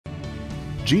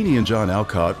Jeanne and Jeanne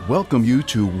Alcott welcome you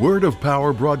to Word of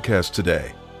Power broadcast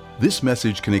today. This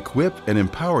message can equip and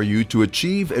empower you to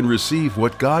achieve and receive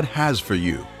what God has for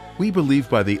you. We believe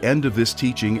by the end of this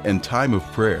teaching and time of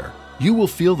prayer, you will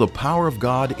feel the power of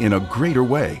God in a greater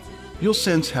way. You'll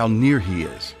sense how near He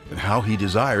is and how He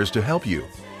desires to help you.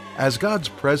 As God's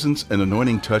presence and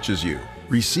anointing touches you,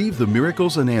 receive the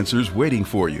miracles and answers waiting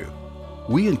for you.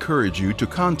 We encourage you to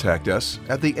contact us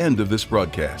at the end of this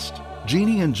broadcast.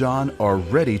 Jeanne and Jeanne are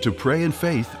ready to pray in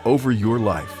faith over your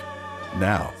life.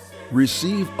 Now,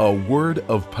 receive a word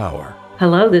of power.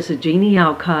 Hello, this is Jeanne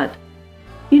Alcott.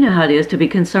 You know how it is to be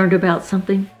concerned about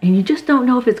something and you just don't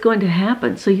know if it's going to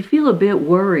happen, so you feel a bit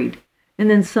worried. And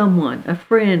then someone, a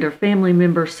friend or family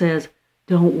member says,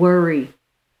 "Don't worry."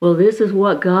 Well, this is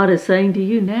what God is saying to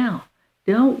you now.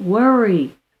 Don't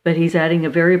worry. But He's adding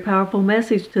a very powerful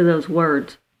message to those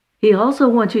words. He also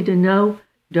wants you to know,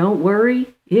 don't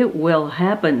worry, it will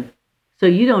happen. So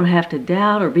you don't have to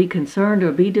doubt or be concerned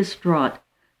or be distraught.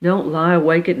 Don't lie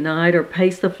awake at night or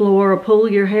pace the floor or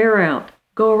pull your hair out.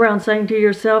 Go around saying to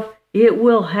yourself, it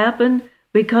will happen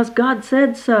because God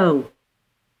said so.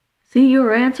 See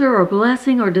your answer or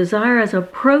blessing or desire as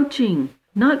approaching,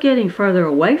 not getting further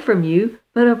away from you,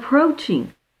 but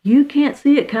approaching. You can't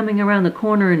see it coming around the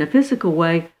corner in a physical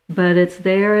way, but it's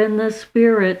there in the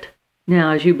spirit.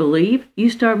 Now, as you believe, you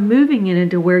start moving it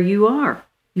into where you are.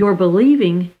 Your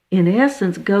believing, in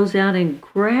essence, goes out and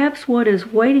grabs what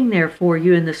is waiting there for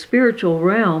you in the spiritual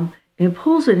realm and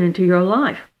pulls it into your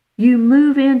life. You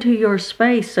move into your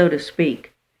space, so to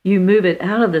speak. You move it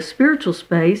out of the spiritual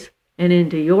space and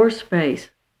into your space.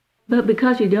 But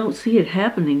because you don't see it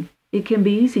happening, it can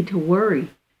be easy to worry.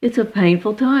 It's a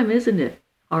painful time, isn't it?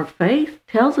 Our faith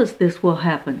tells us this will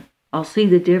happen. I'll see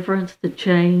the difference, the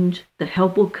change, the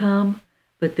help will come.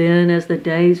 But then as the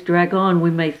days drag on,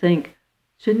 we may think,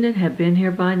 shouldn't it have been here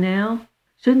by now?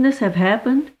 Shouldn't this have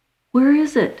happened? Where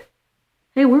is it?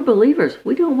 Hey, we're believers.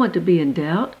 We don't want to be in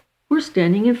doubt. We're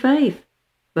standing in faith.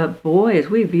 But boy, as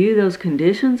we view those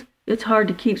conditions, it's hard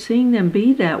to keep seeing them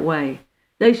be that way.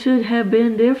 They should have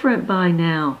been different by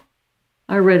now.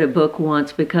 I read a book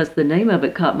once because the name of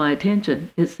it caught my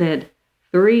attention. It said,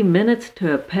 3 minutes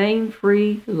to a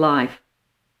pain-free life.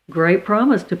 Great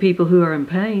promise to people who are in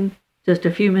pain. Just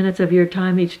a few minutes of your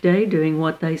time each day doing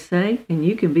what they say, and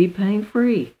you can be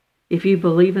pain-free. If you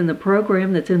believe in the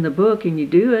program that's in the book and you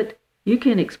do it, you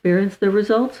can experience the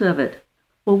results of it.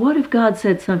 Well, what if God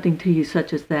said something to you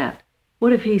such as that?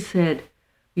 What if He said,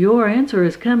 your answer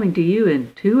is coming to you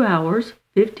in 2 hours,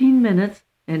 15 minutes,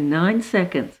 and 9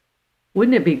 seconds.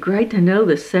 Wouldn't it be great to know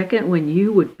the second when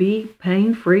you would be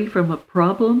pain-free from a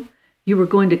problem, you were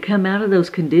going to come out of those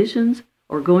conditions,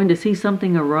 or going to see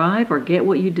something arrive or get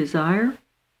what you desire?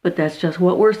 But that's just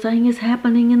what we're saying is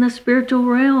happening in the spiritual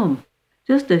realm.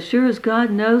 Just as sure as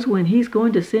God knows when He's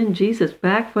going to send Jesus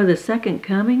back for the second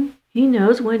coming, He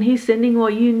knows when He's sending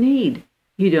what you need.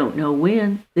 You don't know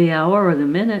when, the hour or the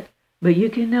minute, but you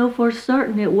can know for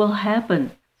certain it will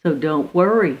happen. So don't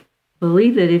worry.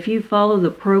 Believe that if you follow the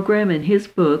program in His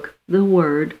book, the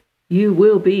Word, you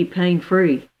will be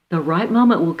pain-free. The right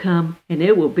moment will come, and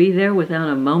it will be there without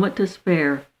a moment to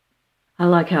spare. I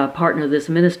like how a partner of this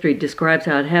ministry describes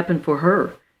how it happened for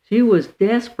her. She was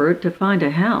desperate to find a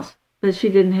house, but she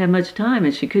didn't have much time,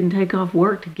 and she couldn't take off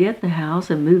work to get the house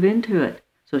and move into it.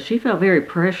 So she felt very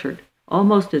pressured,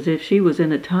 almost as if she was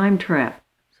in a time trap.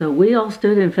 So we all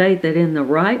stood in faith that in the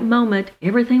right moment,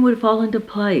 everything would fall into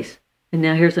place. And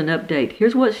now here's an update.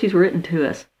 Here's what she's written to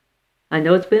us. I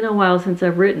know it's been a while since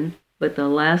I've written, but the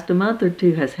last month or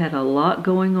two has had a lot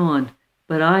going on.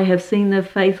 But I have seen the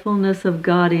faithfulness of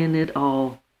God in it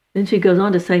all. Then she goes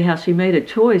on to say how she made a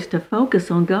choice to focus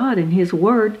on God and His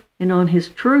Word and on His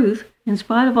truth in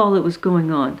spite of all that was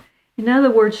going on. In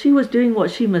other words, she was doing what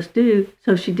she must do,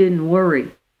 so she didn't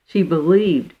worry. She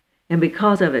believed. And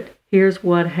because of it, here's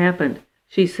what happened.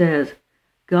 She says,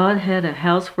 God had a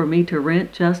house for me to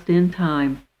rent just in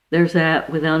time. There's that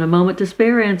without a moment to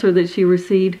spare answer that she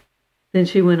received. Then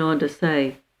she went on to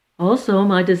say, also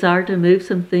my desire to move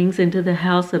some things into the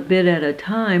house a bit at a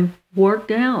time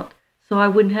worked out, so I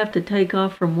wouldn't have to take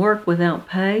off from work without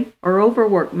pay or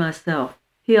overwork myself.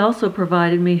 He also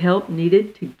provided me help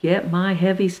needed to get my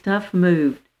heavy stuff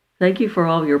moved. Thank you for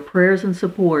all your prayers and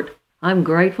support. I'm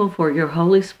grateful for your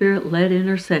Holy Spirit-led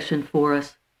intercession for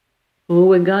us. Oh,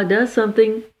 when God does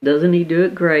something, doesn't He do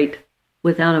it great?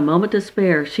 Without a moment to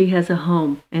spare, she has a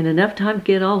home and enough time to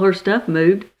get all her stuff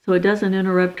moved so it doesn't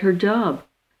interrupt her job.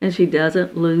 And she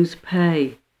doesn't lose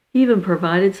pay. He even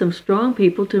provided some strong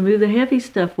people to move the heavy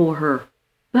stuff for her.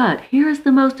 But here is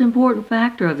the most important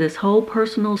factor of this whole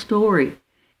personal story.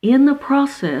 In the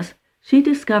process, She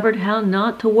discovered how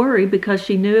not to worry because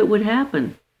she knew it would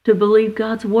happen, to believe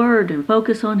God's word and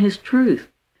focus on His truth.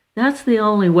 That's the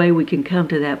only way we can come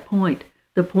to that point,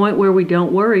 the point where we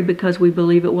don't worry because we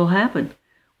believe it will happen.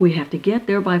 We have to get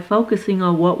there by focusing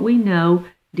on what we know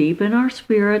deep in our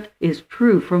spirit is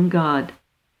true from God.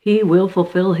 He will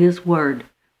fulfill His word.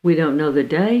 We don't know the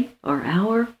day or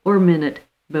hour or minute,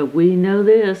 but we know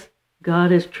this: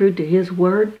 God is true to His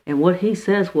word, and what He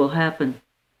says will happen.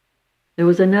 There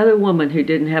was another woman who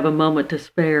didn't have a moment to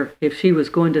spare if she was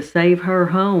going to save her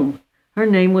home. Her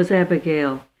name was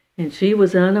Abigail, and she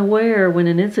was unaware when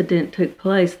an incident took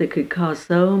place that could cause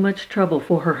so much trouble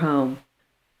for her home.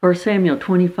 1 Samuel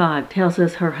 25 tells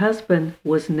us her husband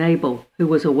was Nabal, who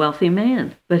was a wealthy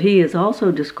man, but he is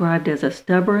also described as a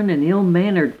stubborn and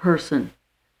ill-mannered person.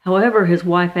 However, his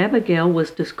wife Abigail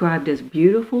was described as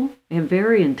beautiful and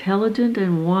very intelligent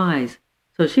and wise,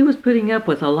 so she was putting up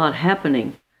with a lot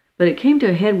happening. But it came to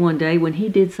a head one day when he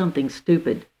did something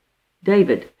stupid.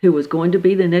 David, who was going to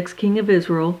be the next king of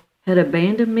Israel, had a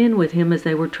band of men with him as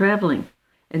they were traveling,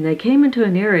 and they came into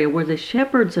an area where the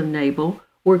shepherds of Nabal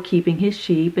were keeping his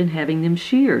sheep and having them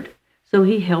sheared, so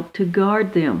he helped to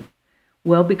guard them.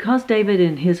 Well, because David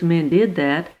and his men did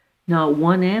that, not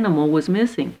one animal was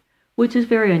missing, which is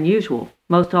very unusual.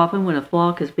 Most often when a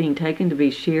flock is being taken to be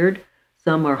sheared,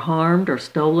 some are harmed or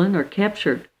stolen or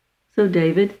captured. So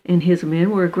David and his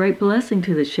men were a great blessing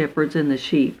to the shepherds and the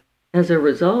sheep. As a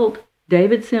result,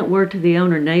 David sent word to the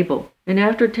owner Nabal, and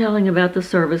after telling about the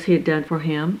service he had done for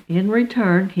him, in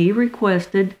return he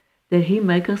requested that he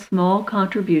make a small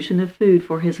contribution of food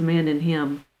for his men and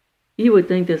him. You would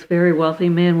think this very wealthy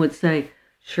man would say,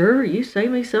 "Sure, you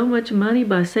save me so much money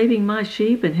by saving my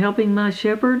sheep and helping my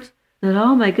shepherds that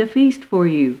I'll make a feast for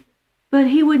you." But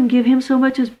he wouldn't give him so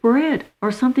much as bread or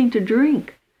something to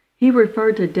drink. He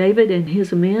referred to David and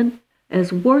his men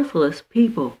as worthless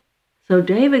people. So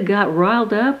David got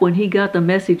riled up when he got the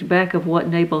message back of what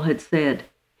Nabal had said.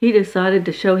 He decided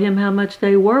to show him how much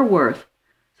they were worth.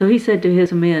 So he said to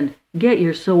his men, "Get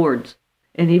your swords."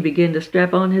 And he began to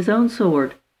strap on his own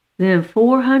sword. Then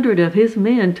 400 of his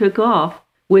men took off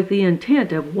with the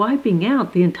intent of wiping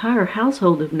out the entire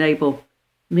household of Nabal.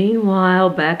 Meanwhile,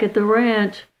 back at the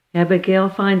ranch, Abigail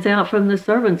finds out from the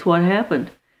servants what happened.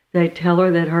 They tell her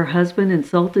that her husband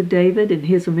insulted David and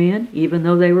his men, even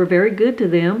though they were very good to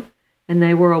them, and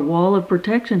they were a wall of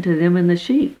protection to them and the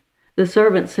sheep. The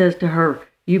servant says to her,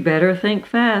 "You better think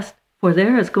fast, for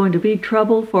there is going to be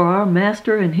trouble for our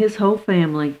master and his whole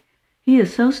family. He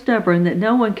is so stubborn that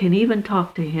no one can even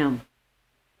talk to him."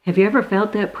 Have you ever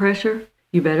felt that pressure?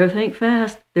 You better think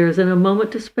fast. There isn't a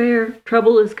moment to spare.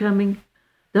 Trouble is coming.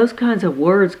 Those kinds of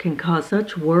words can cause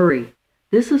such worry.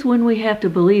 This is when we have to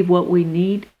believe what we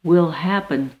need will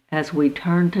happen as we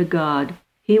turn to God.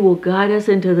 He will guide us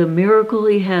into the miracle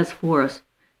He has for us.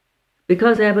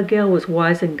 Because Abigail was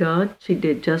wise in God, she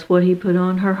did just what He put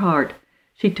on her heart.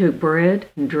 She took bread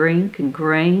and drink and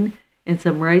grain and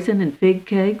some raisin and fig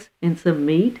cakes and some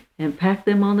meat and packed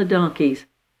them on the donkeys.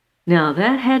 Now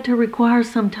that had to require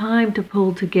some time to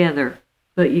pull together.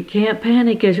 But you can't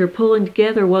panic as you're pulling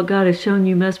together what God has shown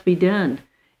you must be done.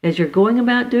 As you're going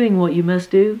about doing what you must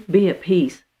do, be at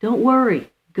peace. Don't worry.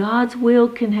 God's will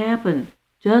can happen.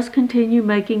 Just continue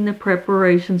making the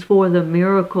preparations for the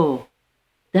miracle.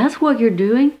 That's what you're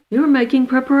doing. You're making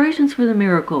preparations for the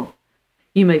miracle.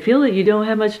 You may feel that you don't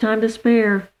have much time to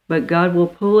spare, but God will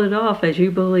pull it off as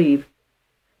you believe.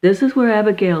 This is where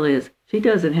Abigail is. She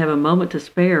doesn't have a moment to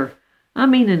spare. I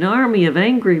mean, an army of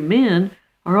angry men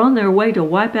are on their way to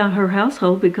wipe out her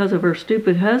household because of her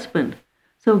stupid husband.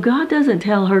 So God doesn't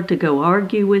tell her to go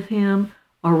argue with him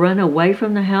or run away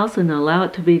from the house and allow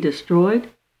it to be destroyed.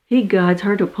 He guides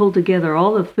her to pull together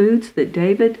all the foods that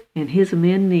David and his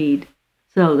men need.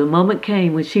 So the moment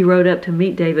came when she rode up to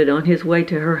meet David on his way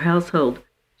to her household.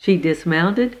 She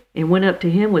dismounted and went up to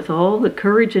him with all the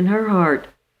courage in her heart.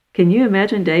 Can you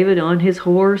imagine David on his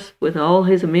horse with all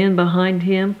his men behind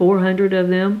him, 400 of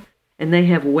them, and they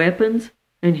have weapons?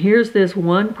 And here's this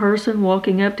one person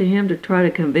walking up to him to try to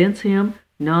convince him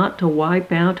not to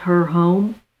wipe out her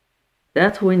home?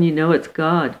 That's when you know it's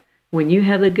God, when you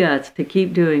have the guts to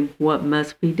keep doing what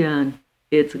must be done.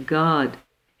 It's God.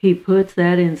 He puts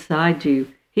that inside you.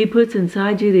 He puts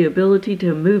inside you the ability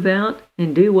to move out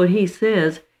and do what He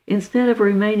says instead of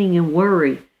remaining in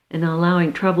worry and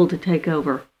allowing trouble to take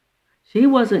over. She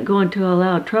wasn't going to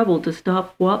allow trouble to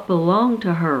stop what belonged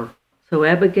to her. So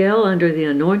Abigail, under the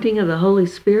anointing of the Holy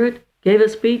Spirit, gave a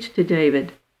speech to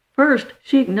David. First,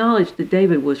 she acknowledged that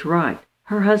David was right.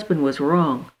 Her husband was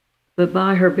wrong. But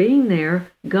by her being there,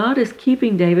 God is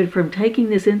keeping David from taking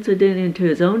this incident into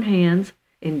his own hands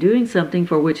and doing something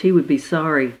for which he would be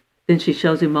sorry. Then she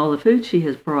shows him all the food she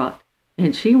has brought.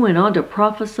 And she went on to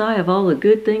prophesy of all the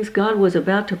good things God was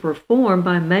about to perform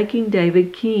by making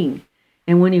David king.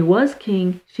 And when he was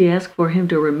king, she asked for him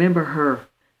to remember her.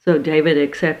 So David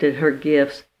accepted her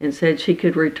gifts and said she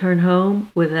could return home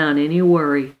without any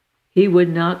worry. He would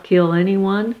not kill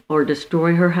anyone or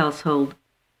destroy her household.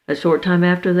 A short time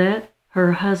after that,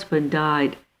 her husband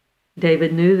died.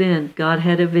 David knew then God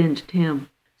had avenged him.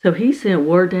 So he sent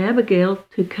word to Abigail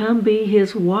to come be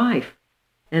his wife.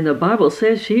 And the Bible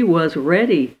says she was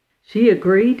ready. She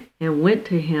agreed and went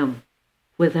to him.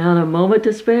 Without a moment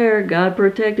to spare, God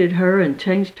protected her and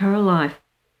changed her life.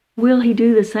 Will he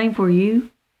do the same for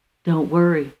you? Don't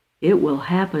worry, it will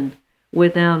happen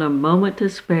without a moment to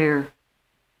spare.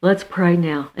 Let's pray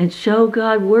now and show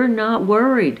God we're not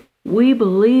worried. We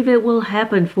believe it will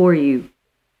happen for you.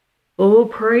 Oh,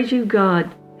 praise you,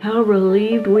 God. How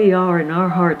relieved we are in our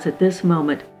hearts at this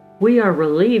moment. We are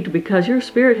relieved because your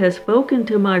Spirit has spoken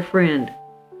to my friend.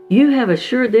 You have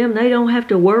assured them they don't have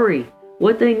to worry.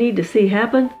 What they need to see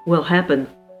happen will happen.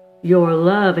 Your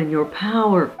love and your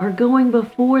power are going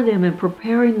before them and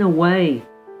preparing the way.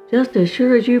 Just as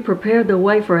sure as you prepared the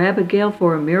way for Abigail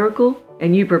for a miracle,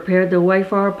 and you prepared the way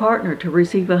for our partner to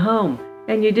receive a home,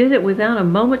 and you did it without a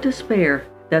moment to spare,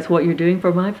 that's what you're doing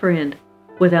for my friend.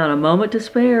 Without a moment to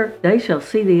spare, they shall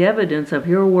see the evidence of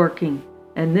your working,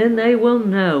 and then they will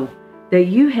know that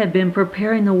you have been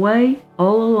preparing the way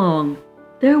all along.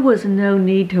 There was no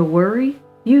need to worry.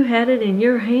 You had it in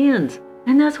your hands,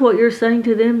 and that's what you're saying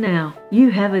to them now. You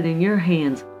have it in your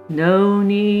hands. No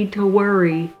need to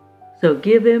worry. So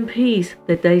give them peace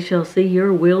that they shall see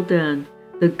your will done.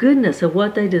 The goodness of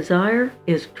what they desire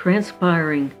is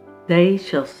transpiring. They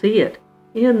shall see it.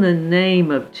 In the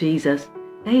name of Jesus.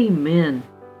 Amen.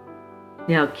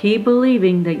 Now keep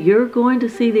believing that you're going to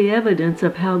see the evidence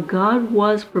of how God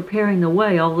was preparing the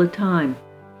way all the time.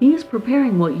 He is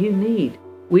preparing what you need.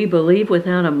 We believe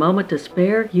without a moment to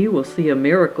spare, you will see a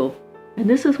miracle. And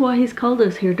this is why He's called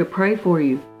us here to pray for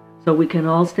you, so we can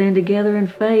all stand together in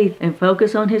faith and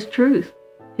focus on His truth.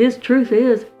 His truth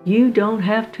is, you don't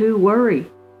have to worry.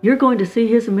 You're going to see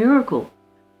His miracle.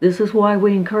 This is why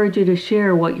we encourage you to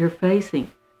share what you're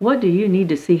facing. What do you need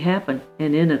to see happen,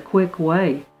 and in a quick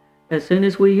way? As soon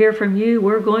as we hear from you,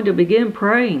 we're going to begin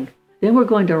praying. Then we're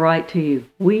going to write to you.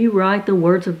 We write the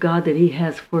words of God that He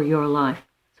has for your life.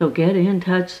 So get in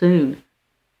touch soon.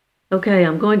 Okay,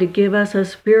 I'm going to give us a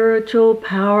spiritual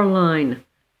power line.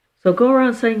 So go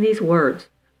around saying these words.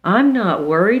 I'm not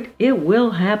worried. It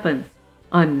will happen.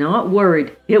 I'm not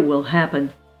worried. It will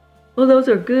happen. Well, those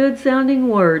are good sounding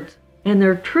words, and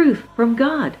they're truth from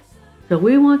God. So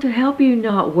we want to help you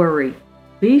not worry.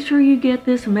 Be sure you get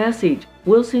this message.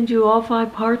 We'll send you all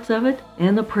 5 parts of it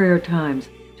and the prayer times.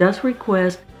 Just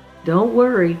request, don't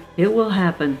worry, it will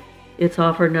happen. It's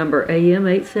offer number AM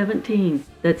 817.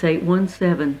 That's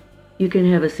 817. You can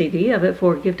have a CD of it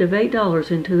for a gift of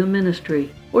 $8 into the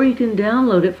ministry, or you can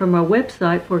download it from our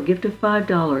website for a gift of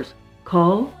 $5.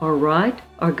 Call or write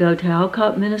or go to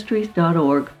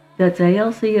alcottministries.org. That's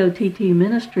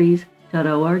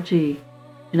alcottministries.org.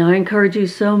 And I encourage you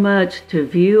so much to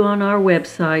view on our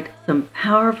website some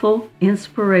powerful,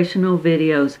 inspirational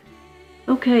videos.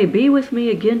 Okay, be with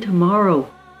me again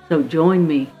tomorrow, so join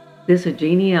me. This is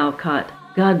Jeanne Alcott.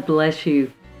 God bless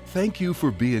you. Thank you for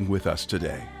being with us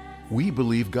today. We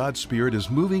believe God's Spirit is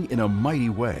moving in a mighty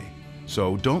way.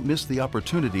 So don't miss the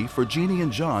opportunity for Jeanne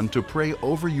and John to pray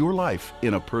over your life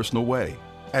in a personal way.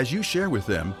 As you share with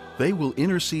them, they will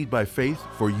intercede by faith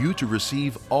for you to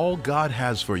receive all God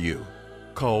has for you.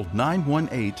 Call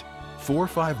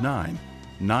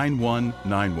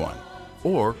 918-459-9191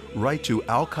 or write to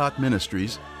Alcott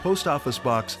Ministries, Post Office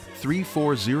Box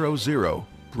 3400,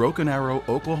 Broken Arrow,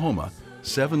 Oklahoma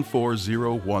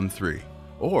 74013.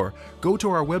 Or go to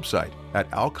our website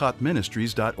at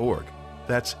alcottministries.org.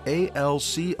 That's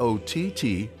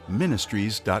ALCOTT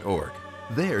ministries.org.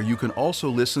 There you can also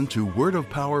listen to Word of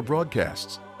Power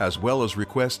broadcasts, as well as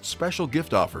request special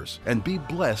gift offers and be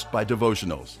blessed by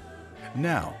devotionals.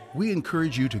 Now, we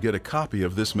encourage you to get a copy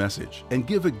of this message and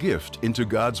give a gift into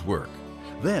God's work.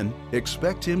 Then,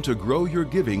 expect Him to grow your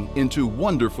giving into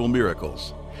wonderful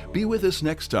miracles. Be with us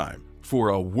next time for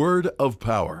a Word of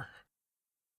Power.